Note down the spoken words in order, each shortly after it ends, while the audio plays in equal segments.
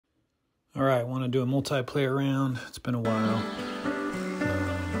All right, want to do a multiplayer round. It's been a while.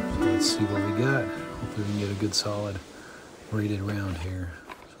 Let's see what we got. Hopefully we can get a good solid rated round here.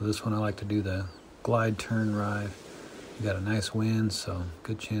 So this one I like to do the glide turn ride. We got a nice wind, so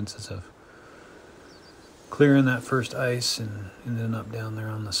good chances of clearing that first ice and ending up down there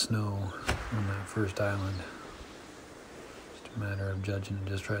on the snow on that first island. Just a matter of judging it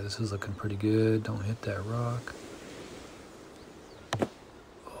just right. This is looking pretty good. Don't hit that rock.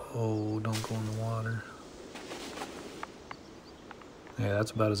 Oh, don't go in the water. Yeah,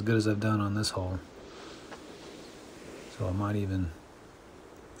 that's about as good as I've done on this hole. So I might even,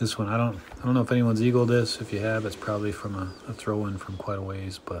 this one, I don't know if anyone's eagled this. If you have, it's probably from a throw-in from quite a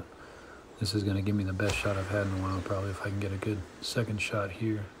ways, but this is gonna give me the best shot I've had in a while, probably, if I can get a good second shot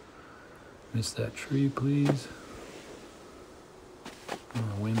here. Miss that tree, please. Oh,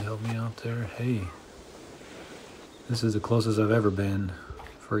 the wind helped me out there. Hey, this is the closest I've ever been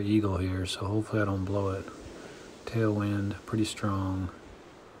for eagle here, so hopefully I don't blow it. Tailwind, pretty strong.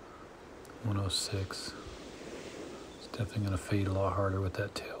 106. It's definitely going to fade a lot harder with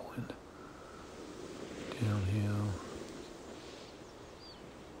that tailwind. Downhill.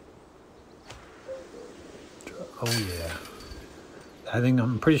 Oh yeah.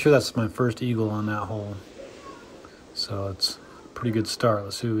 I'm pretty sure that's my first eagle on that hole. So it's a pretty good start.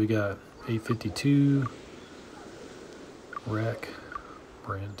 Let's see what we got. 852. Wreck.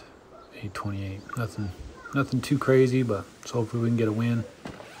 Brent. 828. Nothing too crazy, but so hopefully we can get a win.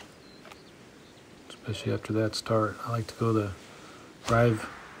 Especially after that start. I like to go the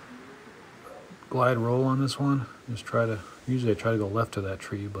glide roll on this one. Usually I try to go left of that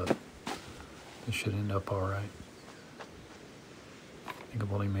tree, but this should end up all right. I think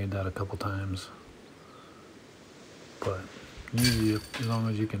I've only made that a couple times. But usually as long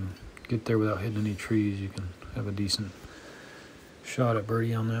as you can get there without hitting any trees, you can have a decent shot at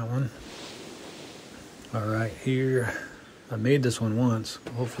birdie on that one. All right, here, I made this one once.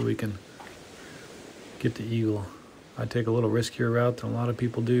 Hopefully we can get the eagle. I take a little riskier route than a lot of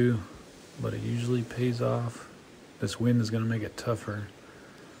people do, but it usually pays off. This wind is gonna make it tougher.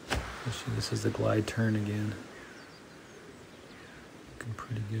 This is the glide turn again. Looking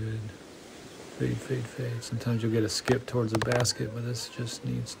pretty good. Fade, fade, fade. Sometimes you'll get a skip towards the basket, but this just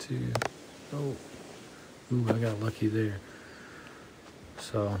needs to, oh, ooh, I got lucky there.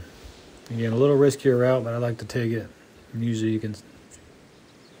 So, again, a little riskier route, but I like to take it. And usually you can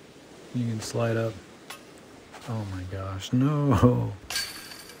slide up. Oh my gosh, no.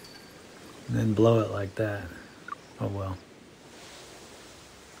 And then blow it like that. Oh well.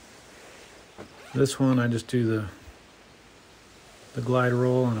 This one, I just do the glide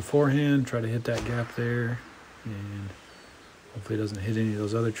roll on a forehand, try to hit that gap there, and hopefully it doesn't hit any of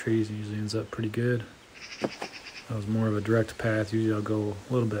those other trees. It usually ends up pretty good. That was more of a direct path. Usually I'll go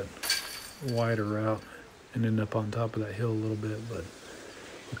a little bit wider route and end up on top of that hill a little bit, but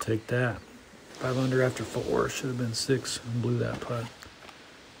we'll take that. 5 under after 4, should have been 6, and blew that putt.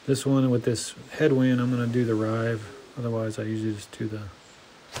 This one with this headwind, I'm gonna do the rive. Otherwise I usually just do the,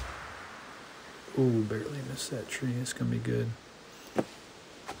 ooh, barely missed that tree. It's gonna be good.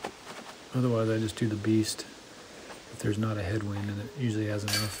 Otherwise I just do the beast if there's not a headwind, and it usually has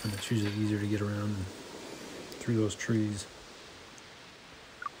enough, and it's usually easier to get around and through those trees.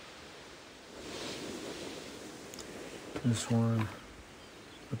 This one,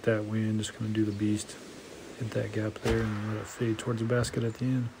 with that wind, just gonna do the beast. Hit that gap there and let it fade towards the basket at the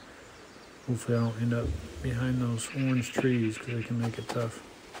end. Hopefully I don't end up behind those orange trees, because they can make it tough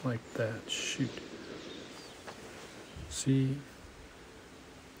like that. Shoot. See?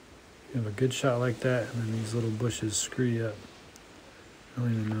 You have a good shot like that, and then these little bushes screw you up. I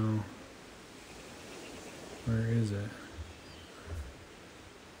don't even know. Where is it?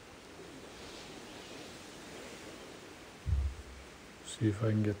 See if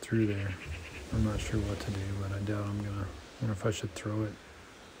I can get through there. I'm not sure what to do, but I doubt I'm gonna. Wonder if I should throw it.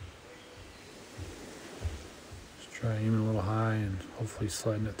 Just try aiming a little high and hopefully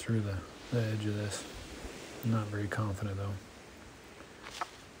sliding it through the edge of this. I'm not very confident though.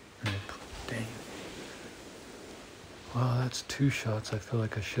 Dang. Wow, that's 2 shots I feel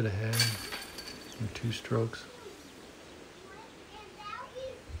like I should have had. Or 2 strokes.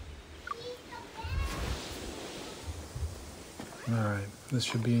 Alright, this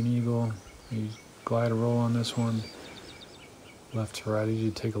should be an eagle. You glide a roll on this one. Left to right, you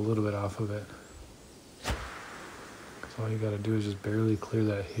take a little bit off of it. Because all you gotta do is just barely clear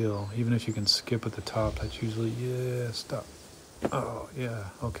that hill. Even if you can skip at the top, that's usually, yeah, stop. Oh, yeah,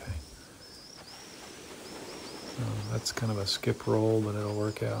 okay. That's kind of a skip roll, but it'll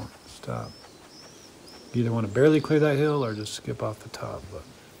work out. Stop. You either want to barely clear that hill or just skip off the top, but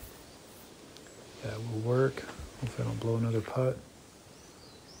That will work. Hopefully I don't blow another putt.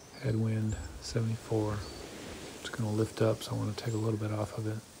 Headwind 74. It's going to lift up, so I want to take a little bit off of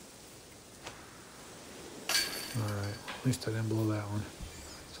it. Alright, at least I didn't blow that one.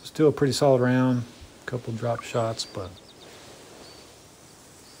 So still a pretty solid round. A couple drop shots, but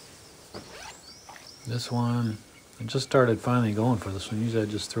this one, I just started finally going for this one. Usually I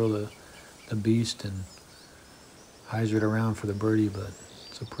just throw the beast and hyzer it around for the birdie, but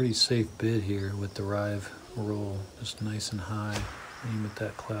it's a pretty safe bid here with the Rive roll. Just nice and high. Aim at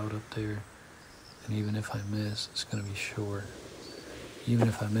that cloud up there. And even if I miss, it's going to be short. Even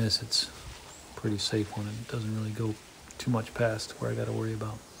if I miss, it's a pretty safe one. It doesn't really go too much past where I got to worry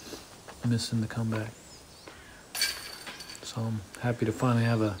about missing the comeback. So I'm happy to finally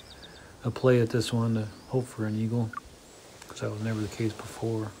have a play at this one to hope for an eagle, because that was never the case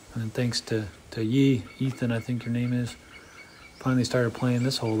before. And then thanks to Ethan, I think your name is, finally started playing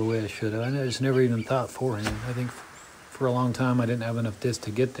this hole the way I should have. I just never even thought forehand. I think for a long time I didn't have enough disc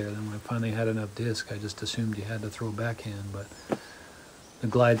to get there. Then when I finally had enough disc, I just assumed you had to throw backhand. But the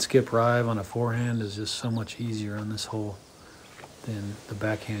glide skip Rive on a forehand is just so much easier on this hole than the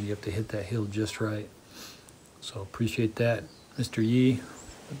backhand. You have to hit that hill just right. So appreciate that, Mr. Yee,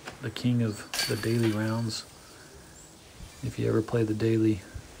 the king of the daily rounds. If you ever play the daily,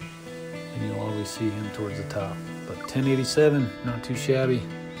 then you'll always see him towards the top. But 1087, not too shabby.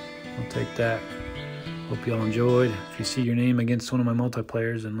 I'll take that. Hope you all enjoyed. If you see your name against one of my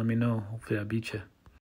multiplayers, then let me know. Hopefully I beat you.